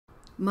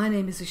My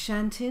name is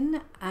Ashantin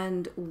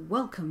and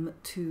welcome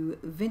to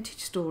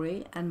Vintage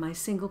Story and my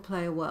single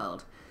player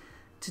world.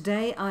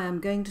 Today I am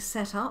going to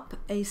set up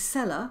a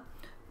cellar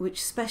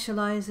which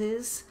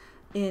specializes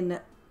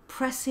in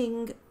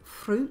pressing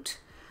fruit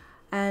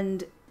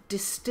and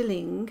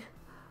distilling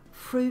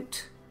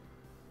fruit,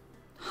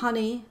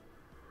 honey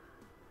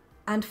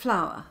and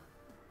flour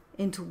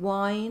into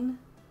wine,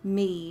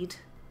 mead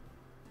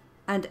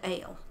and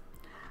ale.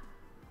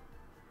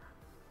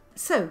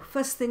 So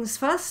first things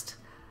first,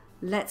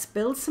 let's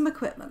build some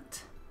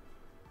equipment.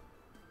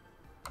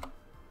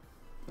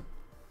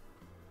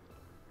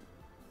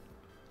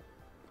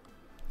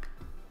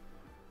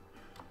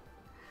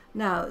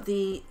 Now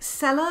the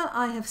cellar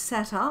I have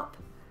set up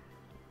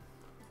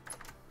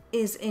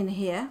is in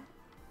here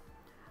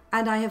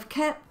and I have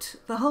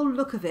kept the whole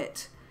look of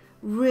it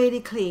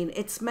really clean.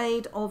 It's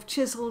made of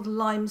chiseled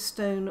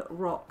limestone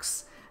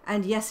rocks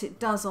and yes, it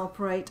does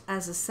operate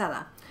as a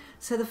cellar.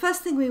 So the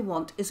first thing we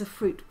want is a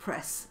fruit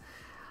press.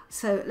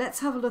 So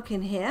let's have a look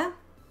in here.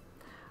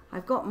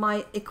 I've got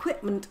my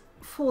equipment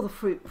for the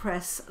fruit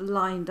press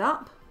lined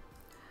up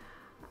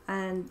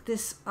and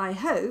this, I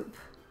hope,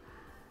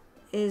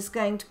 is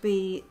going to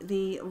be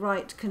the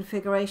right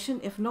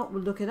configuration. If not,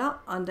 we'll look it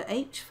up under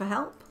H for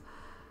help.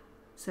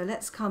 So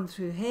let's come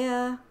through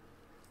here.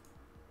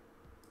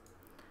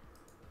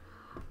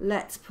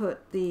 Let's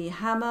put the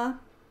hammer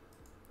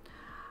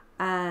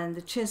and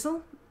the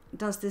chisel.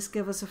 Does this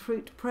give us a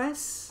fruit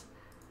press?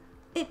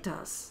 It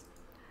does.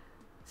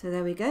 So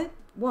there we go,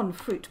 one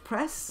fruit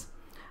press.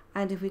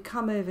 And if we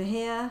come over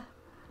here,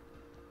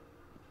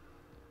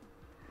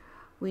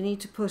 we need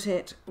to put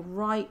it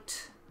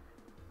right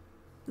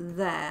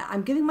there.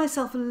 I'm giving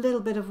myself a little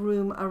bit of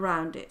room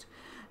around it.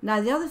 Now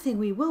the other thing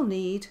we will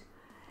need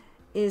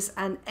is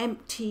an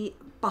empty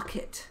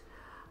bucket.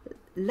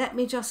 Let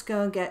me just go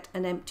and get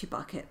an empty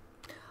bucket.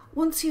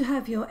 Once you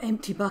have your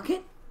empty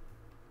bucket,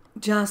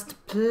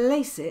 just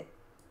place it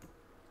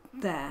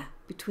there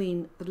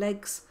between the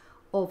legs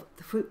of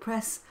the fruit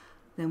press,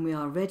 then we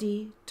are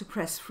ready to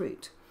press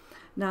fruit.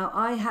 Now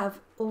I have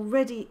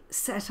already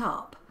set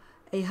up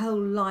a whole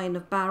line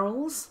of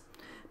barrels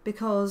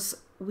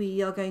because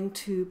we are going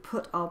to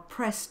put our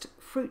pressed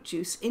fruit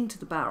juice into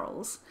the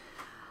barrels.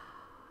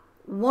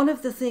 One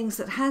of the things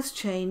that has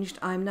changed,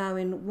 I'm now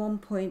in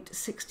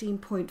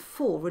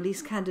 1.16.4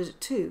 release candidate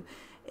 2,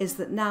 is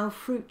that now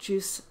fruit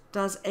juice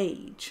does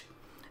age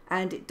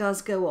and it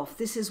does go off.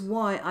 This is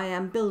why I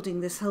am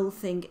building this whole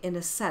thing in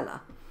a cellar.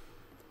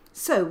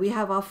 So we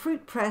have our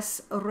fruit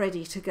press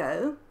ready to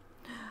go.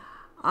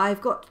 I've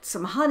got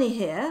some honey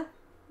here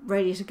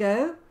ready to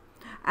go.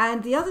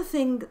 And the other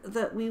thing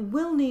that we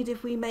will need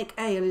if we make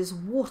ale is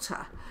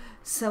water.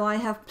 So I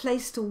have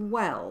placed a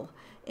well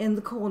in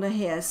the corner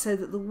here so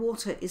that the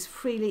water is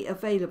freely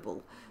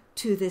available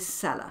to this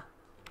cellar.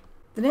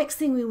 The next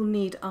thing we will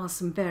need are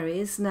some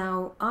berries.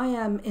 Now I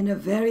am in a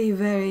very,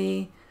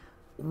 very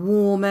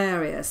warm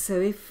area.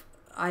 So if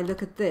I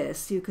look at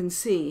this, you can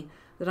see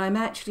that I'm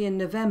actually in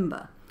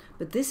November.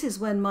 But this is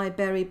when my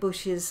berry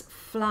bushes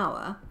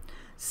flower.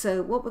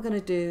 So what we're going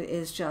to do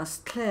is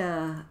just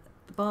clear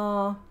the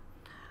bar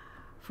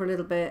for a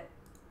little bit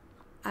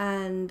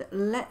and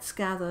let's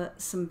gather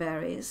some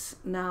berries.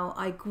 Now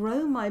I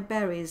grow my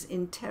berries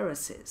in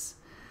terraces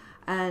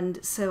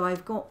and so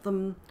I've got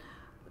them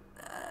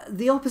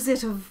the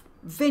opposite of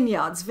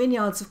vineyards.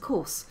 Vineyards of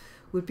course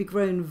would be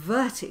grown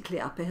vertically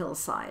up a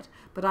hillside,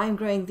 but I'm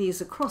growing these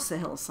across a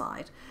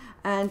hillside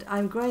and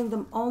I'm growing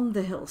them on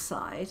the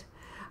hillside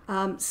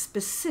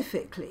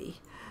specifically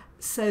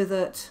so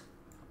that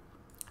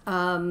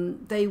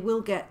they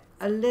will get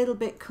a little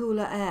bit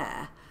cooler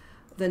air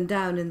than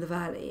down in the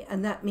valley,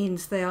 and that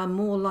means they are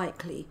more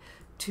likely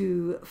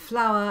to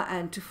flower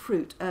and to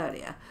fruit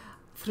earlier.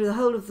 Through the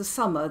whole of the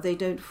summer they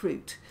don't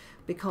fruit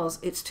because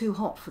it's too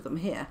hot for them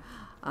here,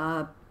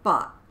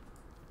 but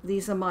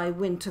these are my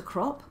winter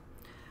crop.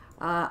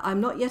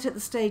 I'm not yet at the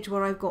stage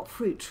where I've got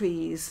fruit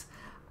trees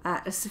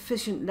at a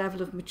sufficient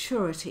level of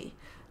maturity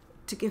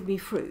to give me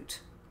fruit,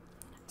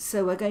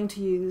 so we're going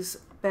to use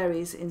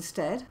berries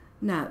instead.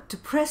 Now to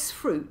press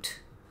fruit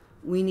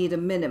we need a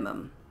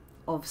minimum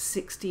of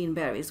 16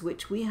 berries,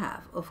 which we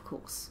have of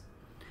course.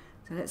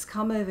 So let's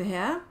come over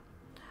here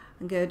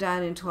and go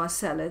down into our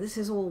cellar. This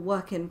is all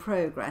work in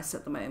progress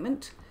at the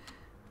moment.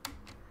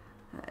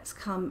 Let's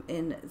come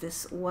in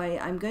this way.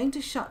 I'm going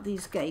to shut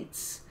these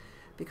gates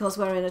because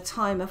we're in a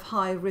time of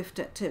high rift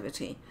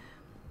activity.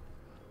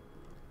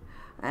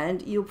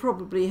 And you'll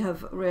probably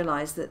have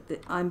realized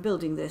that I'm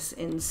building this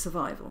in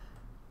survival.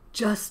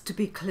 Just to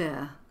be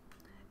clear,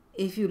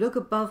 if you look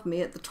above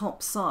me at the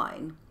top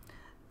sign,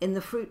 in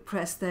the fruit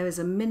press there is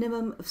a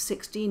minimum of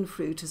 16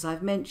 fruit as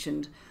I've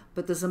mentioned,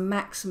 but there's a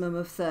maximum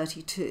of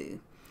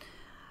 32.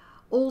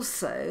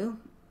 Also,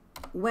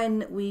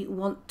 when we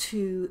want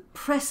to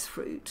press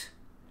fruit,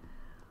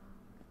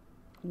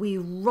 we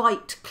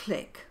right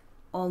click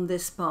on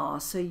this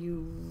bar. So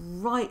you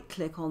right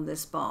click on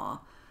this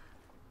bar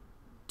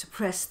to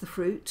press the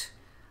fruit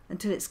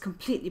until it's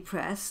completely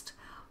pressed.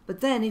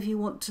 But then if you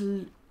want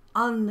to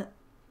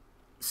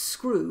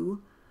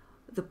unscrew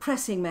the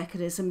pressing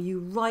mechanism, you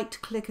right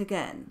click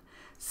again.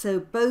 So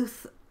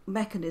both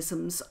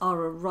mechanisms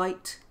are a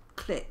right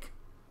click.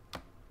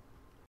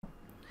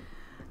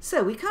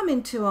 So we come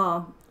into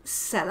our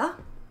cellar,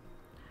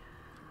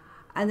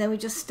 and then we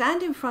just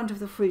stand in front of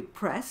the fruit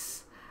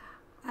press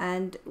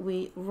and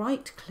we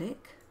right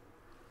click,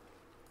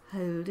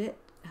 hold it,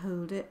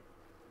 hold it.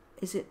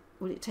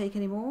 Will it take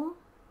any more?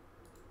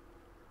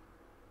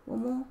 One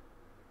more?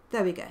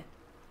 There we go.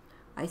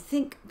 I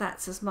think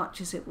that's as much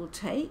as it will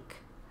take.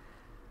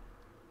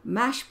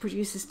 Mash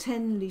produces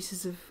 10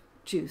 litres of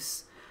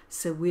juice.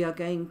 So we are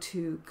going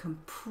to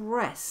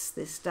compress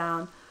this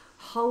down,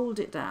 hold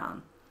it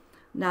down.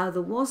 Now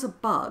there was a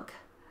bug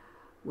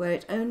where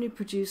it only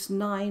produced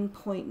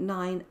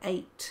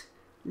 9.98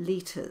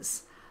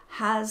 litres.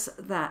 Has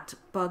that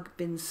bug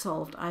been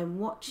solved? I'm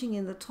watching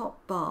in the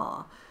top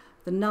bar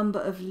the number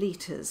of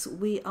litres.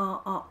 We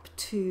are up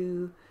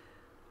to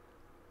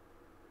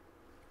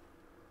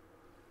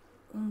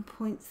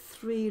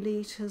 1.3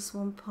 litres,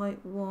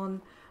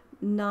 1.19,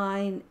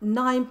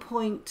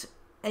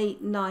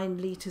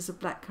 9.89 litres of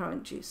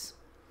blackcurrant juice.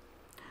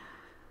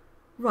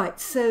 Right,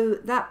 so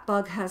that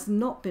bug has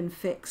not been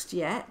fixed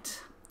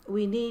yet.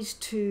 We need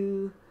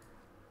to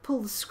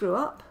pull the screw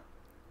up,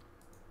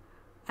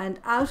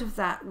 and out of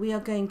that we are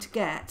going to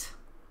get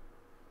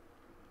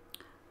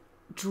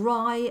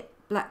dry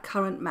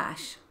blackcurrant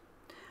mash.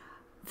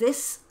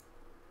 This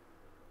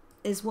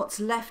is what's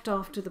left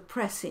after the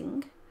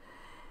pressing.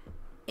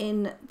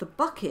 In the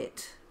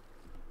bucket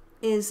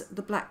is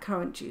the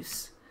blackcurrant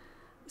juice.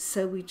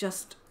 So we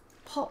just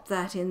pop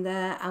that in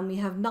there and we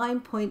have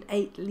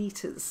 9.8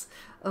 litres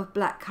of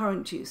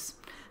blackcurrant juice.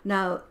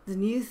 Now the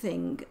new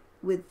thing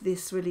with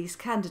this release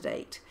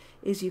candidate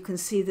is you can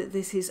see that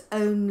this is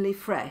only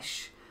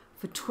fresh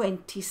for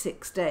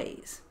 26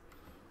 days.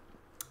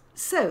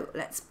 So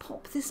let's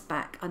pop this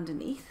back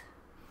underneath.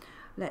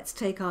 Let's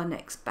take our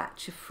next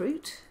batch of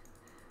fruit.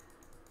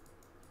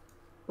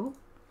 Oh.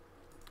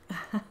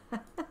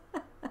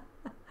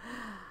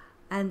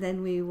 And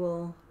then we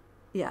will,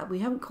 yeah, we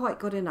haven't quite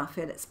got enough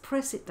here. Let's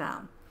press it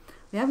down.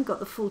 We haven't got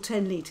the full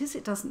 10 litres,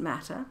 it doesn't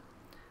matter.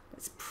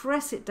 Let's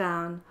press it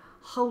down,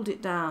 hold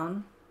it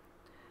down.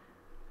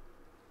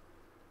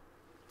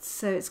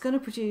 So it's going to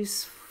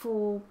produce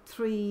 4,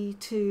 3,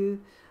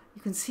 2.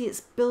 You can see it's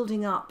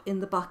building up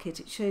in the bucket.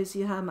 It shows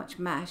you how much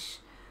mash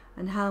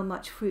and how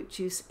much fruit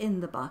juice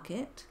in the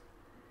bucket.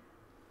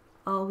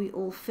 Are we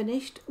all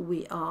finished?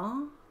 We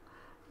are.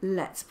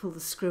 Let's pull the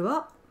screw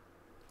up.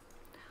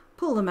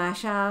 Pull the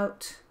mash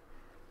out,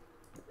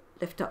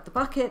 lift up the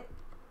bucket,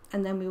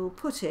 and then we will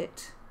put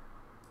it.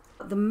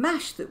 The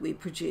mash that we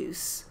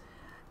produce,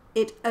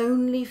 it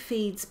only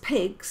feeds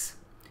pigs.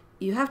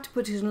 You have to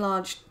put it in a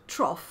large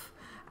trough,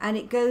 and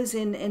it goes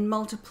in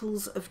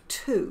multiples of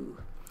 2.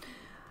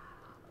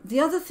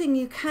 The other thing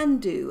you can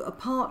do,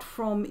 apart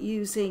from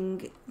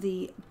using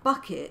the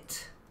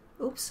bucket,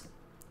 oops,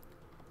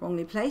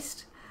 wrongly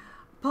placed,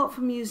 apart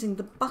from using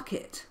the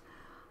bucket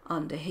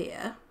under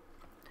here,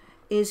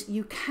 is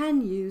you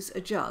can use a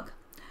jug,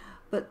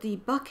 but the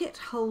bucket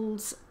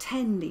holds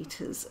 10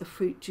 litres of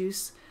fruit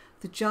juice,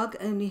 the jug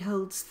only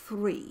holds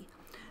 3.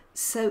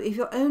 So if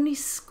you're only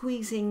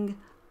squeezing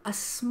a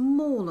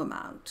small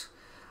amount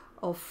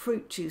of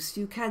fruit juice,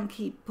 you can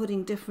keep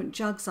putting different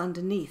jugs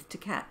underneath to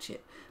catch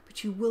it,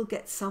 but you will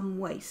get some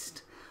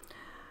waste.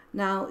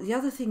 Now the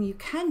other thing you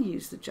can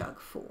use the jug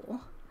for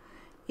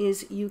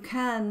is you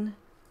can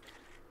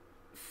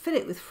fill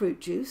it with fruit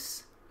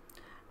juice,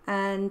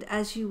 and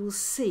as you will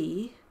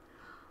see,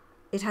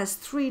 it has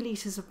 3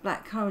 litres of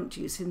blackcurrant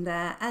juice in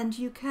there, and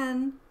you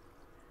can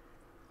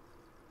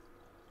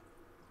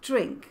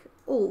drink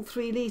all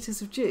 3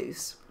 litres of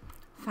juice.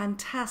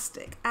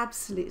 Fantastic,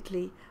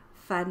 absolutely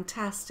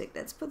fantastic.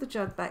 Let's put the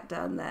jug back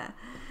down there.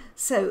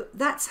 So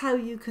that's how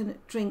you can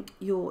drink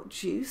your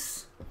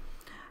juice.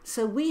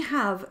 So we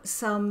have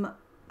some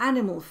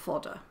animal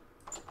fodder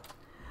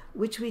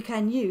which we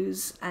can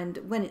use, and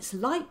when it's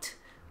light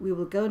we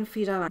will go and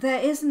feed our animals. There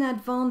is an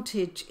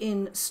advantage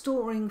in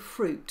storing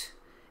fruit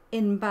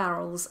in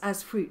barrels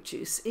as fruit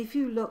juice. If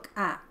you look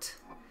at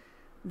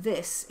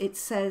this, it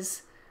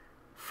says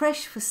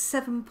fresh for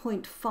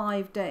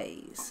 7.5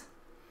 days.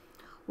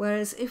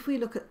 Whereas if we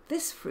look at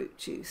this fruit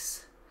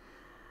juice,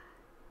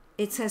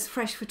 it says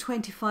fresh for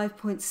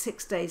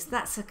 25.6 days.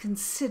 That's a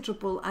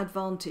considerable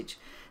advantage.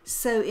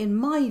 So in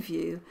my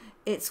view,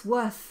 it's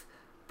worth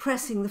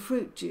pressing the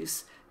fruit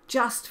juice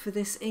just for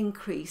this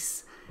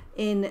increase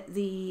in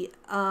the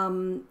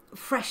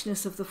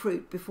freshness of the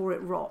fruit before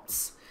it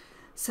rots.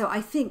 So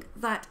I think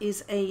that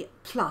is a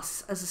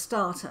plus as a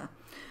starter.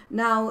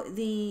 Now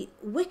the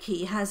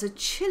wiki has a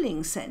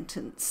chilling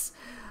sentence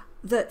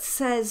that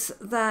says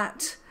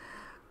that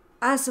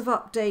as of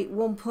update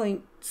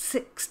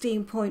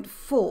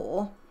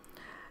 1.16.4,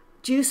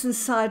 juice and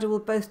cider will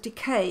both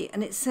decay,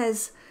 and it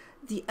says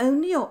the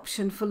only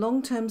option for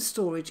long-term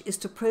storage is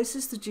to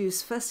process the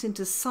juice first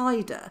into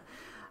cider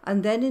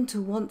and then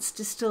into once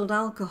distilled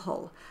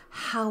alcohol.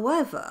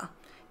 However,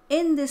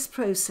 in this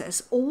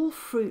process, all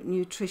fruit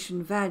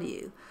nutrition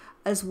value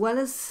as well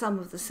as some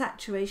of the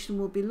saturation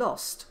will be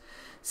lost.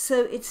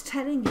 So it's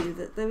telling you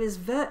that there is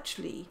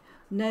virtually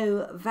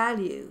no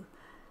value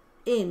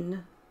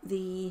in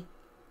the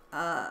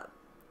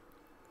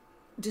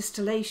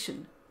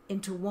distillation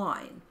into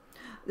wine.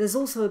 There's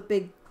also a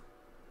big,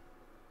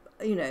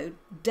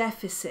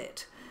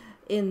 deficit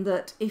in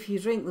that if you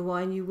drink the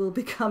wine you will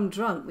become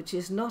drunk, which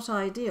is not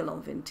ideal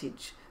on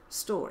vintage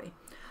story.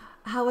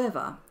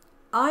 However,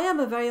 I am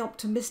a very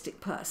optimistic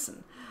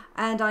person,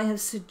 and I have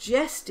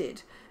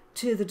suggested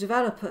to the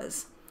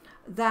developers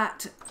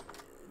that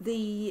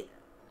we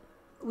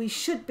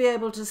should be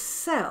able to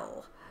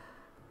sell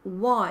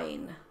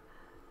wine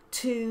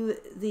to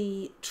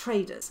the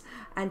traders.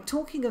 And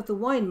talking of the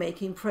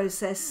winemaking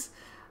process,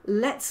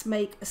 let's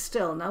make a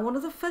still. Now, one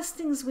of the first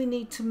things we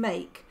need to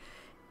make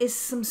is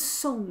some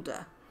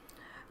solder.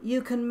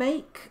 You can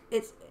make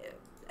it,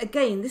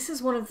 again, this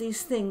is one of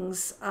these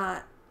things,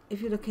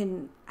 if you look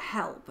in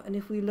help, and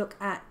if we look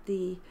at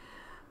the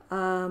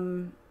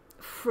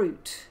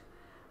fruit,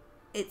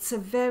 it's a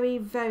very,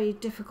 very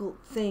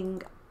difficult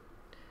thing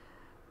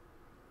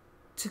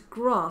to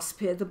grasp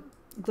here.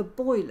 The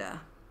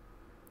boiler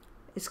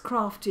is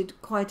crafted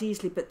quite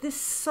easily, but this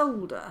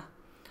solder,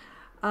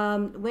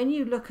 when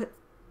you look at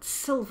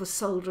silver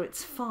solder,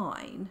 it's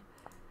fine,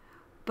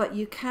 but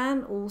you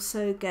can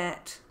also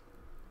get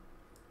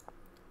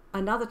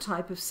another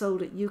type of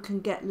solder. You can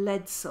get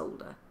lead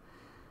solder,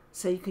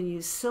 so you can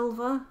use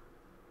silver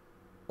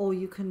or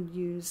you can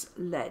use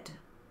lead.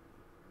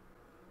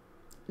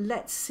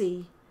 Let's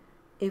see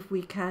if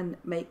we can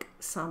make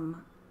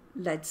some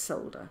lead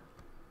solder.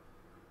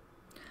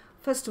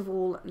 First of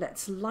all,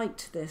 let's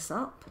light this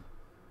up.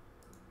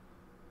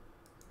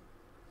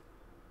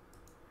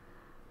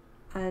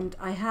 And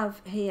I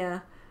have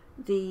here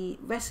the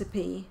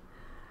recipe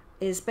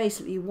is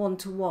basically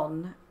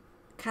 1:1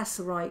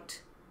 cassiterite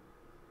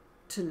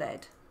to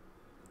lead.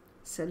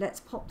 So let's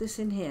pop this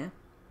in here.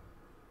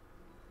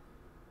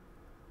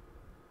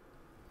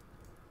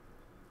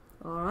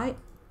 All right,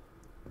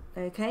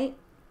 okay.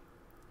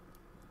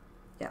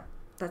 Yeah,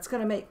 that's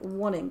going to make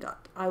 1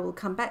 ingot. I will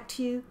come back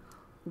to you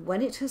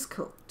when it has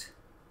cooked.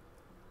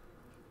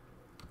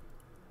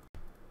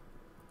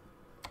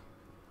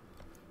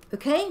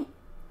 Okay,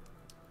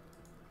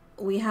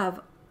 we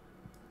have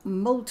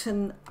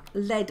molten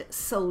lead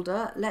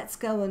solder. Let's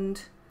go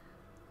and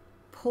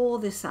pour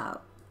this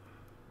out.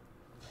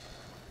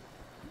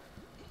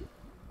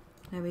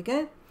 There we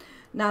go.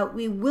 Now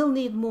we will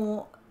need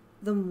more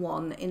than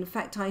 1. In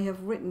fact, I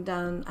have written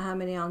down how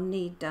many I'll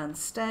need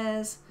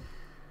downstairs.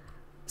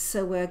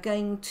 So we're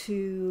going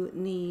to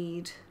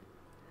need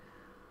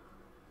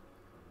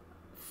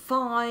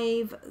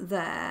 5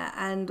 there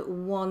and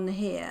 1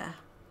 here.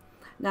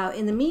 Now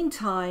in the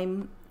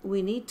meantime,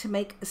 we need to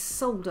make a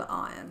solder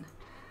iron.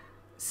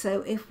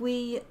 So if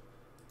we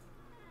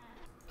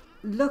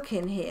look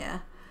in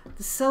here,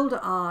 the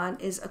solder iron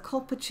is a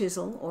copper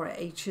chisel or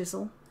a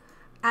chisel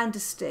and a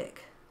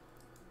stick.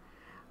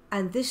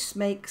 And this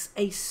makes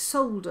a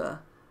solder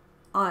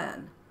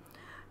iron.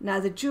 Now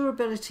the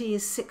durability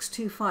is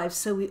 625,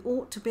 so we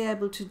ought to be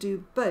able to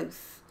do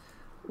both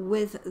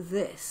with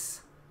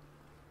this.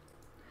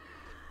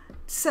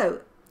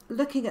 So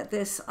looking at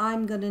this,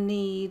 I'm going to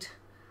need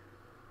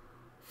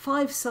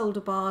 5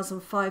 solder bars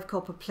and 5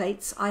 copper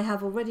plates. I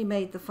have already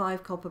made the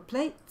 5 copper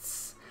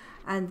plates,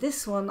 and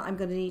this one I'm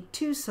going to need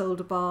 2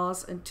 solder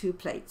bars and 2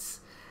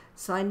 plates.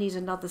 So I need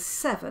another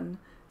 7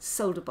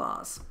 solder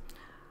bars.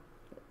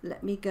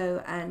 Let me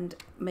go and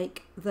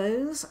make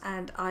those,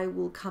 and I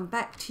will come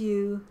back to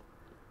you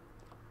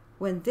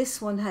when this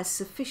one has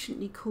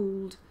sufficiently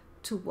cooled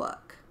to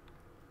work.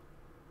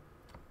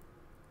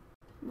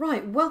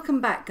 Right, welcome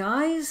back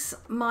guys.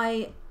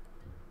 My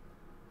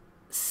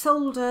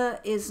solder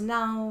is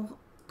now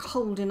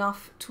cold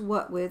enough to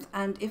work with,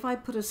 and if I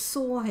put a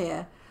saw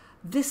here,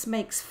 this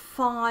makes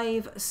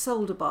 5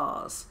 solder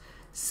bars.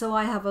 So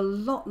I have a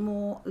lot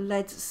more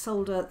lead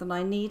solder than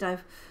I need.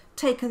 I've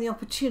taken the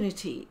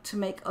opportunity to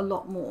make a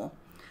lot more.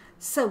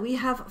 So we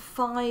have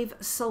 5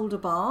 solder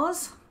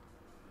bars,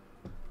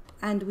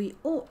 and we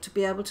ought to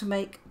be able to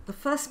make the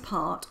first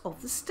part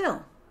of the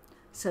still.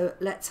 So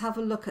let's have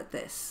a look at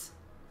this.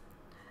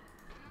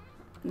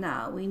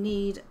 Now we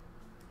need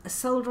a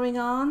soldering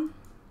iron,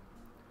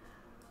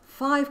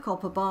 5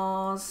 copper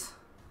bars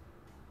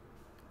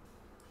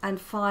and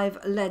 5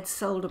 lead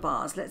solder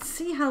bars. Let's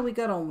see how we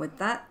got on with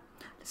that.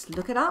 Let's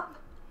look it up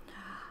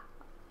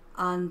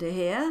under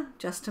here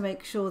just to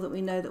make sure that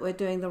we know that we're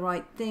doing the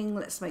right thing.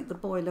 Let's make the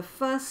boiler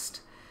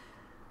first.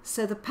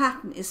 So the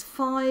pattern is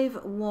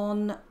 5,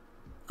 1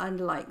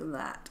 and like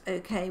that.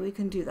 Okay, we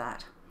can do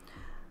that.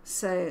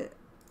 So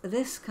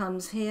this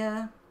comes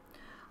here,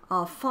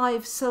 our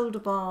 5 solder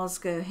bars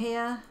go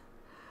here,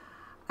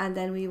 and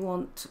then we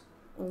want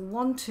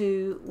 1,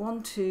 2,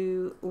 1,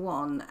 2,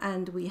 1,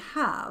 and we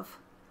have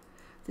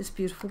this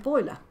beautiful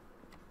boiler.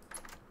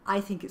 I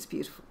think it's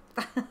beautiful.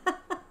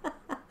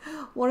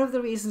 One of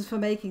the reasons for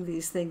making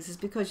these things is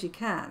because you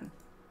can.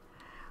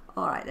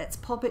 All right, let's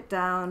pop it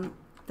down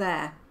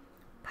there.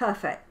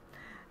 Perfect.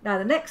 Now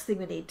the next thing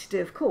we need to do,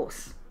 of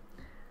course,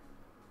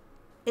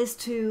 is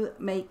to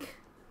make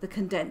the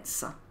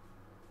condenser.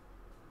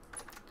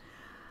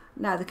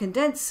 Now the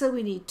condenser,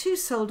 we need 2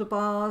 solder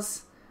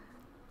bars,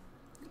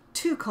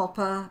 2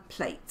 copper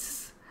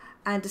plates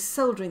and a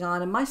soldering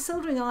iron, and my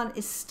soldering iron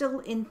is still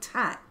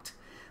intact,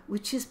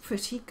 which is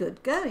pretty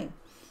good going.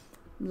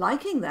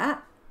 Liking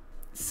that.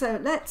 So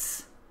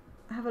let's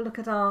have a look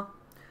at our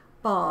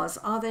bars.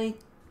 Are they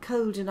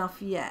cold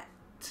enough yet?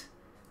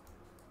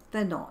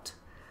 They're not.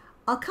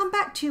 I'll come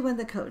back to you when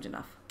they're cold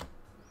enough.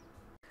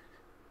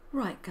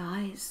 Right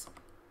guys,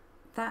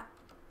 that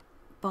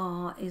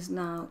bar is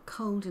now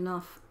cold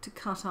enough to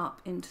cut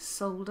up into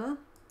solder.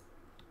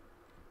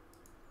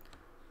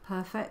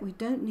 Perfect. We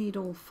don't need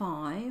all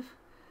 5.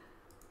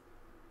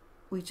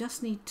 We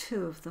just need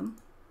 2 of them.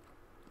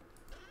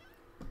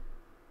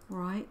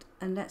 Right,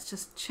 and let's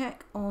just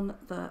check on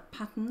the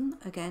pattern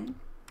again.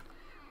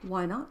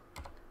 Why not?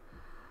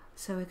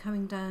 So we're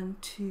coming down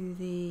to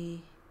the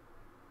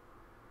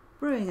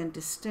brewing and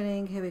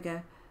distilling. Here we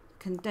go.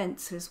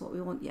 Condenser is what we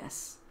want,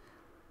 yes.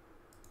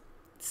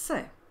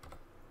 So,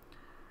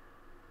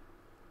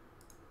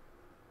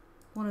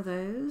 one of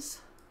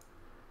those,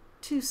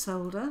 2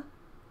 solder,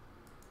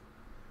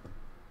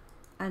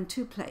 and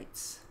 2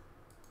 plates.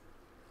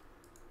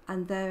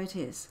 And there it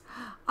is.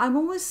 I'm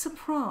always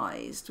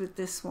surprised with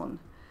this one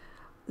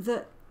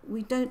that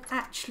we don't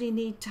actually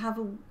need to have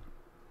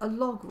a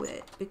log with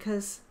it,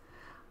 because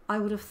I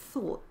would have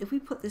thought if we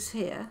put this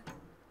here,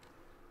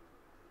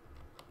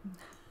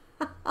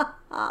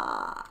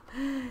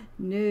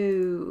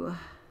 no.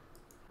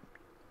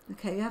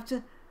 Okay,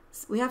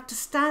 we have to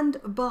stand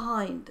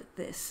behind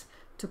this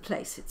to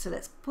place it. So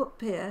let's put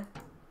here,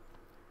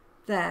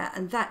 there,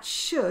 and that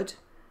should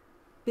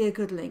be a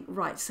good link.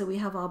 Right, so we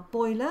have our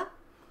boiler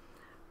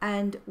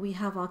and we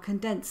have our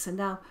condenser.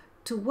 Now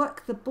to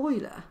work the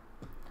boiler,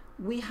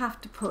 we have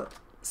to put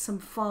some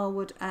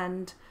firewood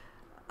and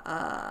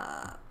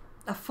a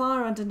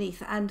fire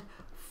underneath, and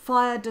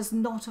fire does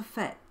not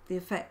affect the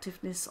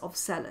effectiveness of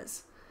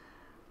cellars.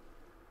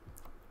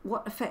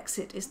 What affects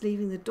it is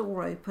leaving the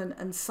door open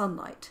and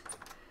sunlight,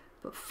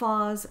 but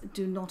fires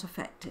do not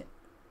affect it.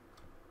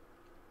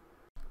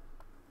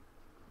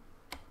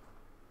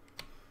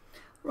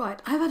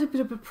 Right, I've had a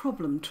bit of a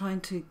problem trying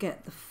to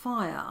get the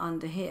fire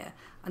under here,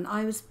 and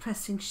I was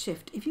pressing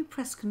shift. If you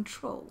press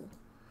control,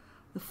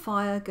 the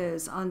fire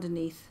goes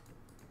underneath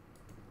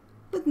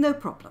with no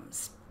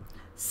problems.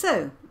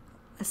 So,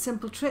 a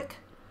simple trick,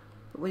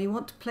 but when you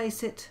want to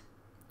place it,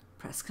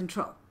 press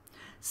control.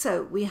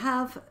 So we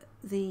have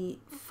the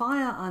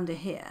fire under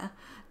here.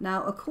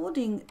 Now,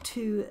 according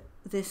to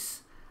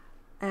this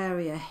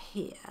area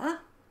here,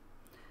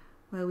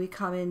 where we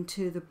come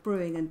into the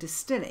brewing and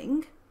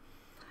distilling,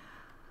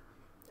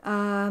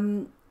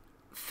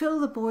 fill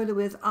the boiler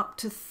with up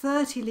to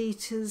 30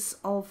 litres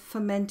of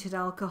fermented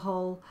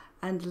alcohol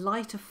and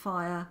light a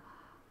fire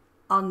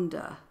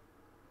under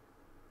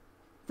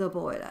the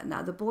boiler.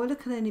 Now the boiler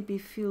can only be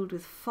fueled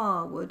with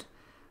firewood.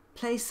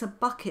 Place a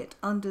bucket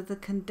under the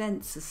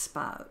condenser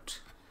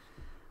spout.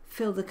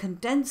 Fill the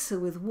condenser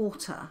with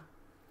water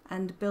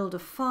and build a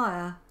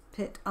fire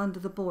pit under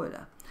the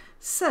boiler.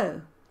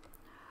 So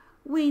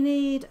we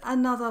need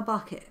another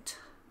bucket.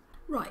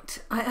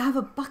 Right, I have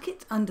a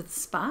bucket under the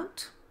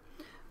spout,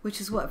 which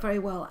has worked very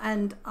well,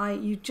 and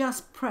you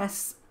just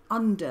press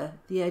under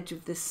the edge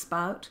of this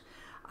spout.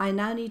 I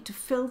now need to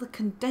fill the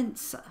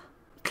condenser.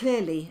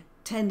 Clearly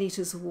 10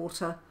 litres of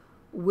water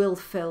will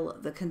fill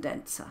the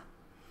condenser.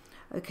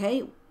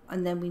 Okay,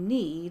 and then we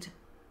need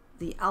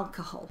the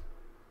alcohol.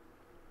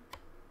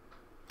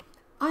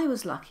 I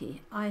was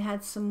lucky, I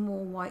had some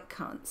more white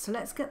currants, so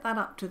let's get that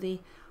up to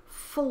the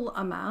full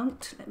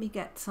amount. Let me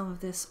get some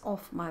of this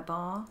off my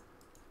bar.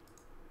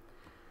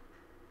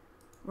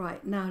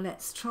 Right, now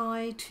let's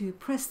try to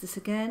press this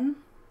again.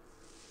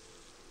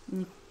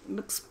 It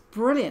looks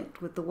brilliant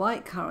with the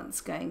white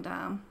currants going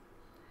down.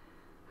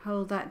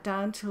 Hold that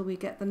down till we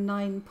get the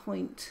 9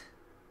 point.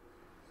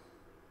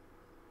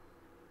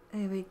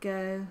 There we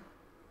go.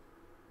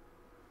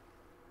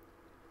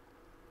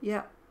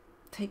 Yep,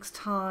 takes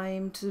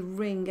time to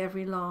wring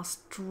every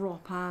last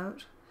drop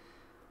out.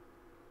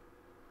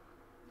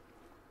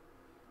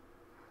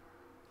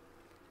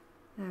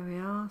 There we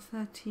are,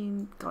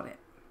 13, got it.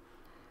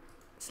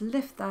 Let's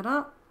lift that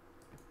up,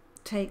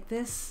 take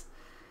this.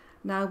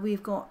 Now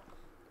we've got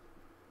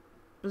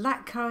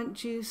black currant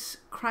juice,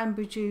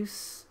 cranberry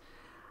juice,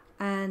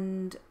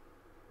 and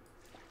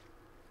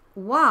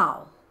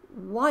wow,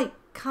 white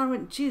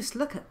currant juice,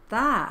 look at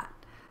that.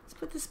 Let's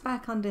put this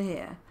back under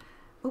here.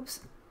 Oops,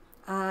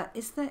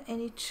 is there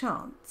any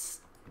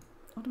chance,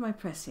 what am I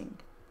pressing?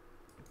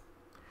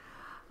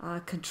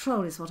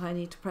 Control is what I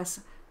need to press.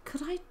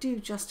 Could I do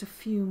just a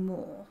few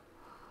more?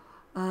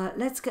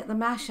 Let's get the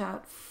mash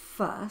out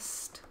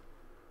first,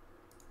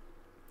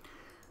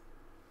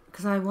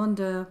 because I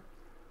wonder,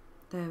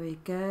 there we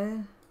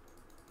go.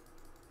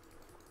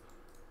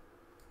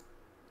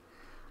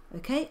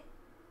 Okay,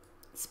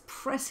 let's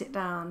press it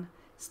down.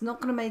 It's not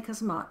going to make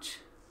as much,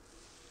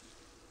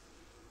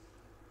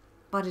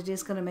 but it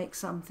is going to make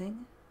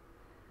something.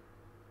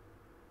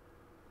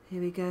 Here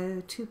we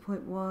go,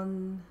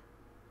 2.1.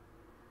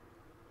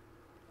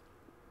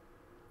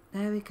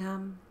 There we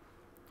come.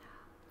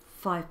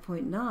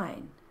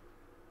 5.9.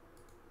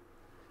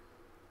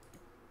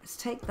 Let's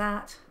take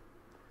that.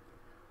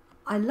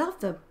 I love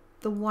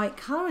the white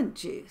currant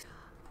juice.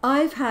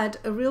 I've had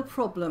a real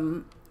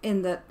problem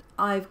in that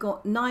I've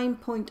got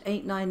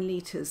 9.89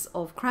 litres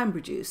of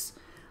cranberry juice,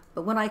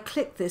 but when I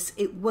click this,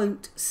 it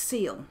won't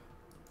seal.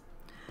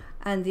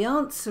 And the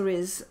answer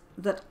is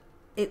that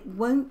it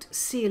won't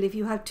seal if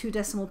you have 2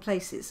 decimal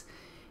places.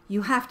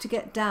 You have to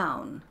get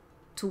down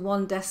to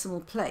 1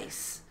 decimal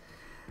place.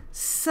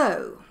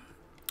 So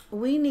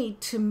we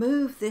need to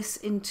move this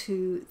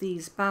into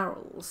these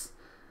barrels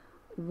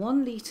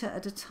 1 litre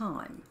at a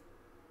time.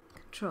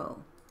 Control.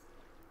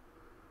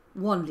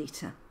 1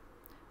 litre.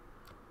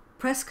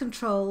 Press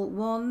Control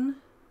 1,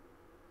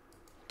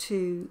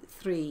 2,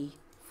 3,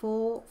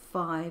 4,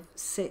 5,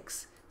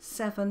 6,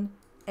 7,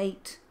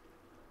 8,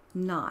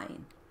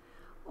 9.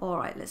 All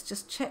right, let's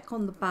just check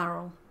on the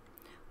barrel.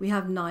 We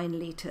have 9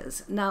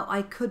 litres. Now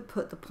I could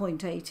put the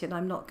 0.8 in,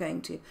 I'm not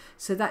going to.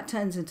 So that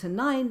turns into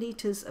 9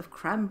 litres of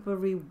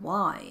cranberry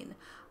wine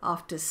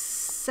after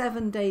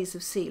 7 days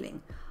of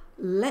sealing.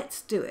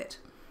 Let's do it.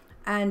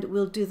 And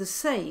we'll do the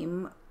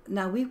same.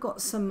 Now we've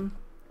got some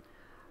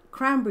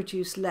cranberry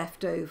juice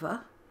left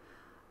over.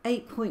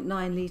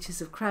 8.9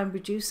 litres of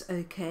cranberry juice,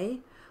 okay.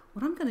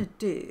 What I'm going to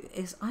do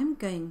is I'm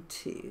going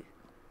to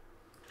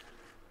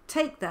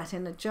take that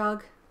in a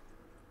jug,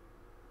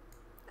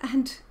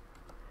 and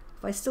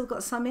have I still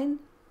got some in?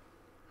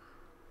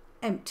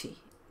 Empty.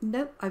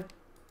 Nope, I've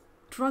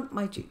drunk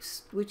my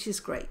juice, which is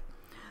great.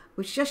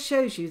 Which just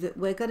shows you that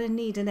we're going to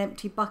need an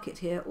empty bucket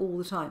here all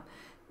the time.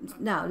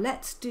 Now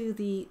let's do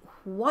the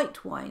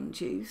white wine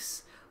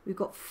juice. We've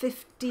got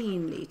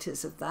 15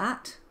 litres of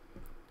that.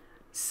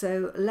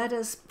 So let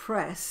us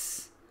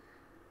press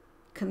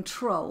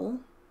Control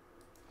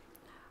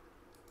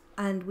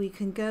and we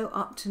can go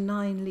up to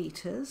 9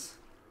 litres.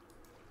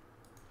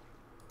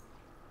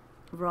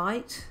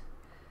 Right,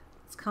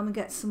 let's come and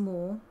get some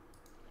more.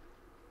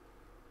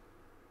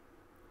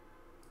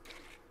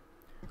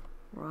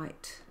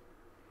 Right,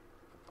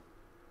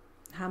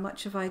 how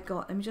much have I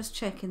got? Let me just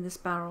check in this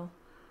barrel.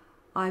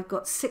 I've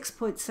got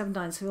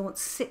 6.79, so we want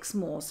 6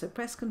 more. So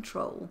press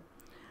Control.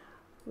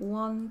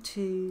 1,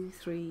 2,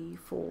 3,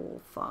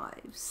 4, 5,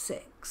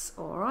 6.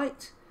 All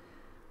right.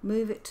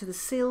 Move it to the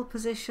seal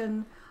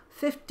position.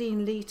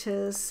 15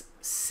 litres,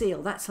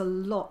 seal. That's a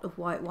lot of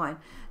white wine.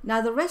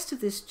 Now the rest of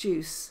this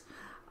juice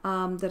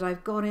that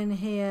I've got in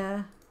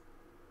here,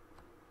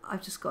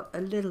 I've just got a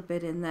little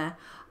bit in there.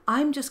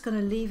 I'm just going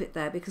to leave it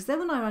there because then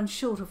when I run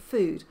short of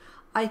food,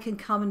 I can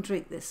come and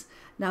drink this.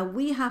 Now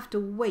we have to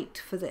wait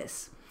for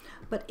this.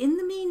 But in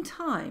the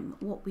meantime,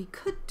 what we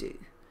could do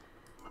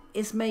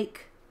is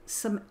make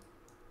some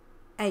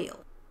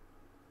ale.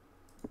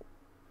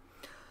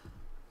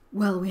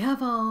 Well, we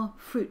have our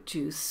fruit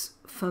juice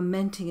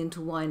fermenting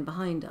into wine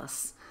behind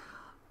us,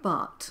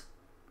 but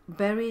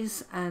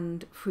berries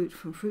and fruit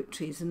from fruit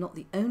trees are not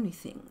the only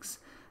things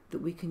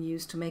that we can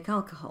use to make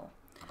alcohol.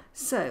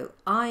 So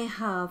I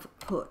have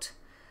put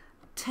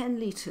 10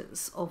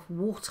 litres of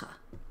water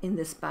in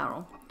this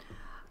barrel,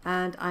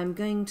 and I'm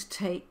going to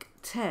take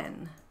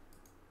 10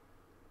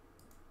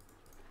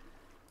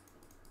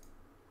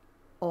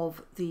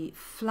 of the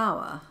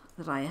flour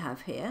that I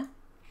have here.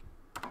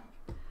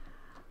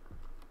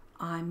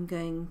 I'm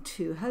going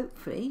to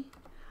hopefully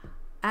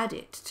add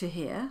it to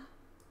here,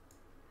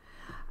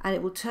 and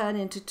it will turn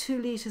into 2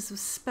 litres of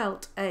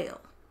spelt ale.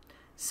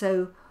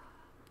 So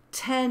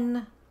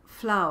 10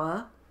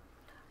 flour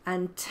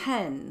and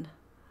 10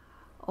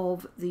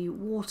 of the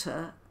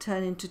water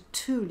turn into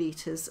 2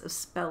 litres of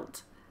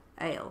spelt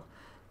ale.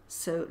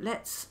 So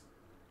let's,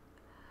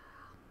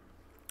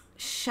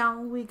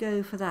 shall we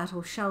go for that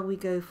or shall we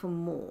go for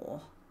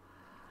more?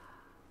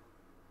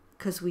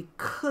 Because we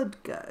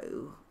could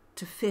go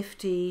to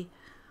 50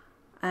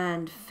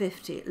 and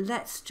 50.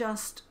 Let's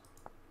just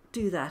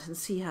do that and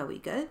see how we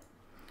go.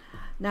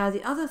 Now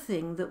the other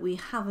thing that we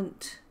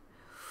haven't,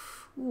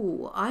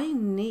 I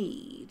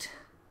need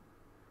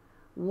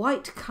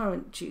white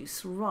currant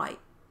juice. Right,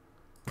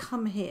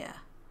 come here.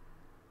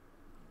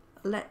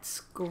 Let's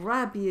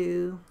grab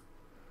you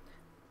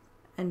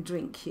and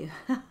drink you.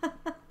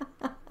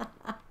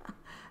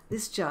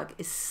 This jug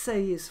is so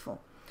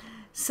useful.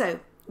 So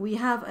we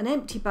have an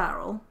empty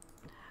barrel,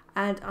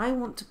 and I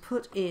want to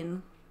put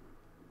in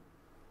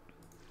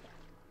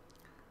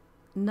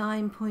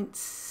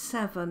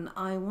 9.7.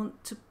 I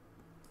want to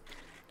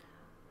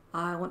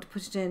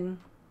put it in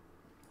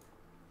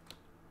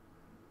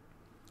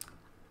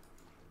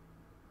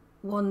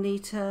 1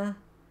 litre,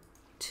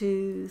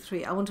 2,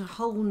 3. I want a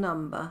whole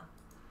number.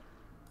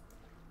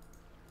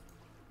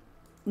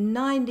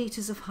 9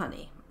 litres of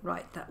honey.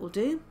 Right, that will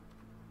do.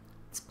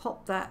 Let's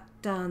pop that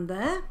down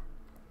there.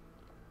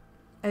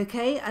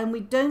 Okay, and we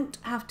don't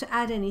have to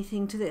add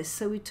anything to this,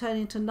 so we turn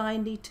into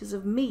 9 litres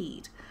of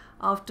mead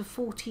after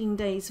 14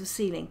 days of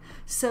sealing.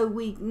 So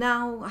we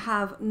now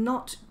have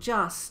not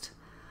just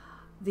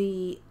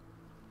the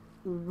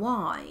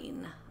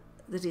wine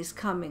that is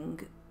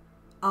coming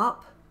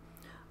up.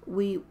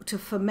 To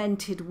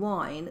fermented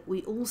wine,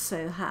 we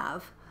also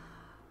have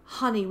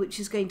honey, which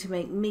is going to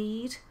make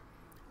mead,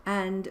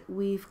 and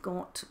we've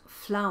got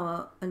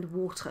flour and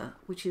water,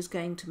 which is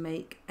going to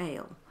make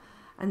ale.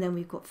 And then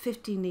we've got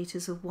 15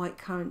 litres of white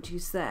currant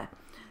juice there.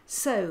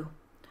 So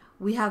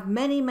we have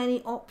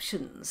many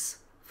options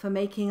for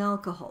making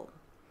alcohol.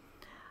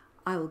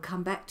 I will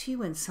come back to you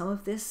when some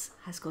of this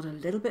has got a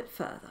little bit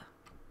further.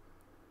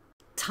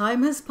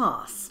 Time has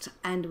passed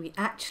and we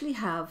actually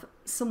have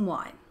some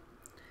wine.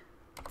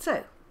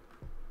 So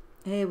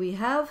here we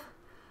have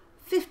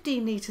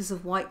 15 litres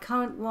of white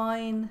currant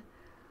wine,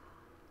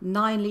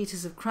 9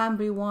 litres of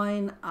cranberry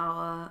wine.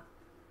 Our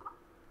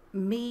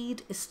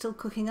mead is still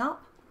cooking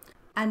up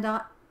and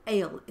our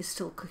ale is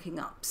still cooking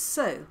up.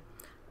 So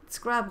let's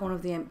grab one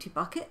of the empty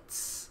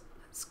buckets.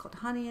 It's got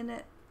honey in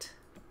it.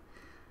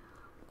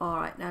 All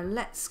right, now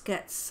let's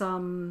get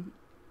some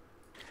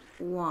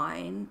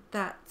wine.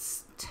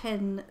 That's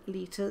 10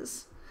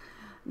 litres.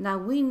 Now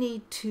we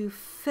need to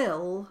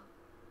fill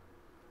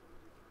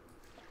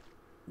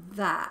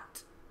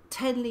that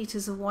 10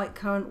 litres of white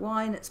currant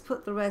wine. Let's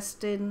put the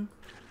rest in.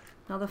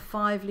 Another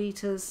 5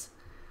 litres.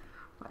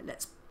 Right,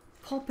 let's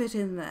pop it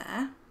in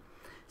there.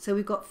 So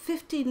we've got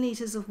 15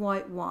 litres of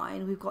white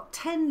wine. We've got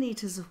 10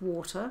 litres of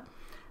water,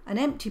 an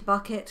empty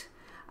bucket,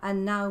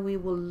 and now we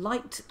will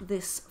light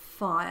this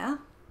fire.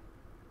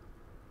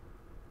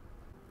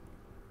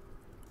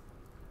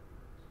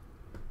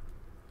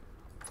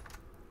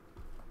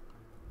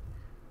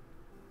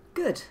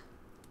 Good.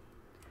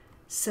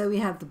 So we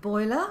have the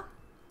boiler,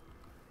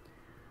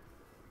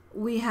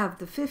 we have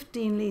the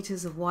 15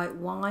 litres of white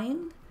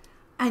wine,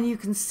 and you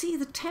can see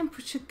the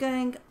temperature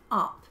going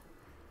up.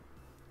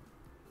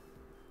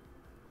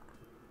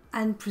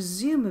 And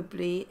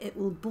presumably it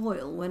will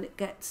boil when it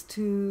gets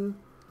to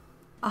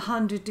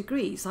 100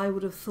 degrees, I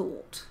would have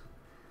thought.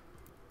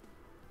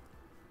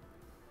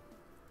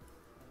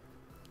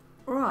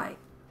 Right,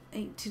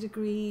 80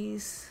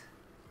 degrees.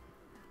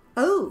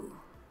 Oh!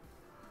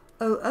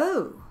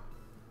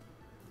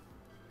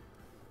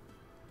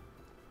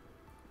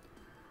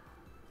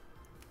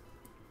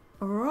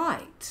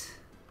 Right,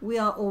 we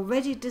are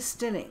already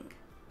distilling.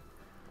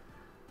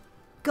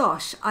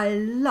 Gosh, I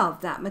love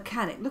that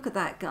mechanic. Look at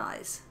that,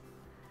 guys.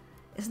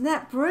 Isn't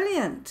that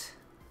brilliant?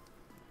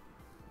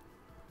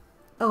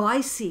 Oh,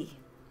 I see.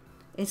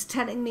 It's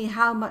telling me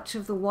how much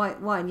of the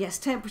white wine. Yes,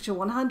 temperature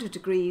 100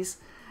 degrees.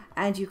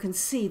 And you can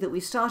see that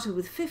we started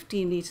with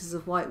 15 litres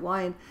of white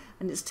wine,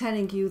 and it's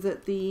telling you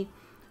that the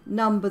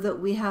number that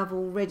we have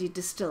already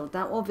distilled.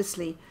 Now,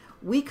 obviously,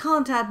 we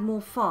can't add more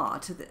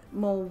forward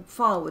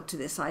to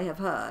this, I have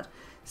heard.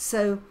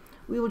 So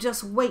we will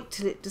just wait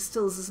till it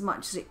distills as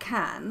much as it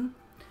can.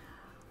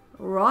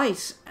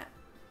 Right,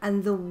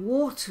 and the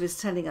water is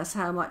telling us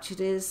how much it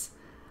is.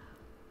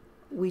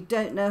 We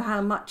don't know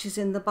how much is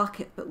in the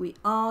bucket, but we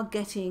are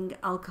getting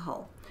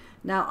alcohol.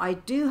 Now, I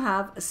do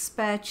have a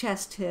spare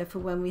chest here for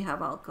when we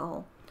have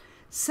alcohol.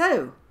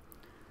 So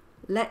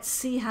let's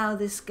see how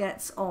this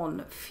gets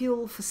on.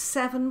 Fuel for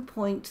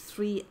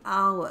 7.3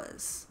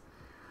 hours.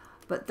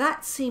 But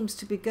that seems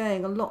to be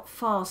going a lot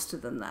faster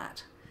than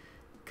that,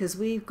 because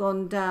we've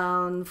gone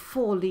down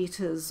 4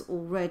 litres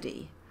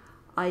already.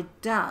 I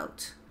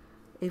doubt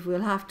if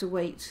we'll have to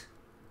wait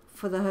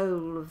for the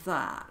whole of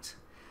that.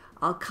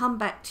 I'll come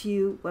back to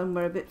you when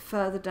we're a bit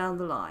further down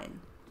the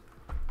line.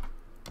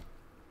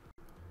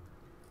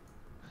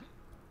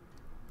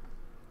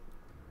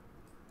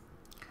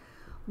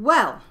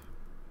 Well,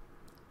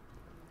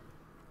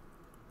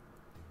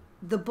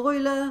 the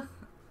boiler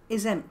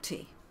is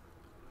empty.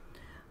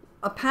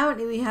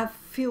 Apparently we have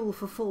fuel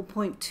for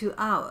 4.2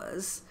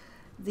 hours.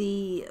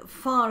 The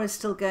fire is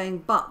still going,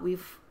 but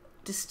we've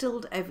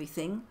distilled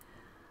everything.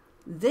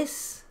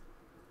 This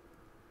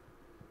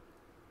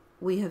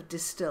we have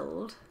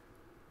distilled.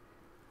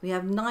 We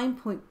have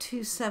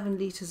 9.27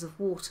 litres of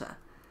water.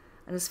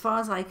 And as far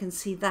as I can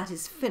see, that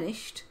is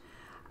finished.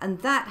 And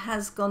that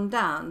has gone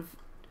down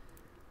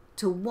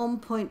to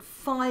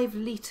 1.5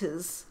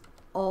 litres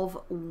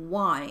of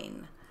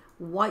wine,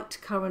 white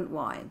currant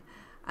wine.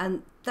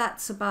 And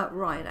that's about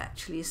right,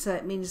 actually. So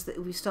it means that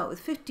if we start with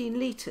 15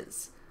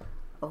 litres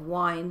of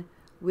wine,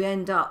 we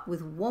end up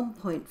with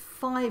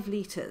 1.5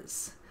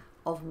 litres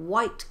of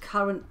white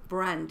currant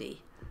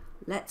brandy.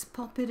 Let's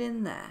pop it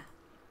in there.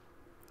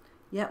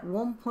 Yep,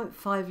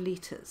 1.5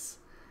 litres.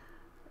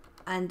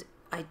 And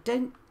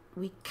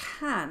we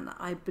can,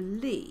 I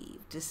believe,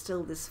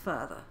 distill this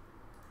further.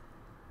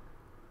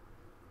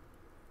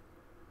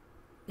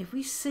 If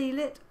we seal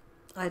it,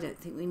 I don't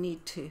think we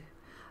need to.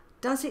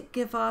 Does it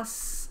give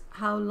us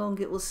how long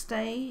it will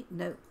stay?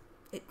 No,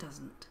 it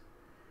doesn't.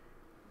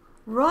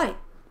 Right,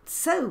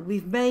 so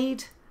we've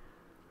made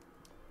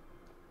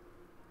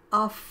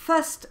our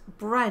first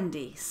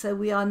brandy. So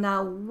we are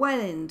now well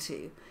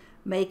into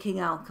making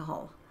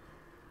alcohol.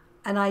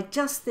 And I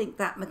just think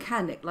that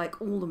mechanic,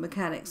 like all the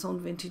mechanics on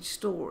Vintage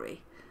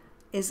Story,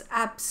 is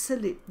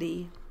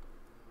absolutely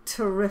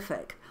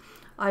terrific.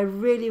 I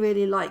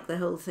really like the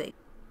whole thing.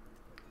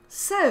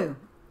 So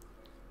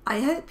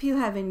I hope you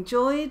have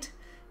enjoyed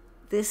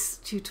this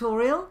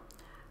tutorial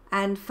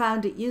and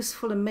found it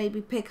useful and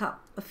maybe pick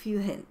up a few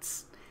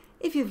hints.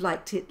 If you've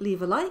liked it,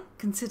 leave a like,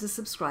 consider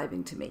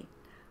subscribing to me.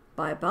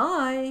 Bye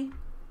bye.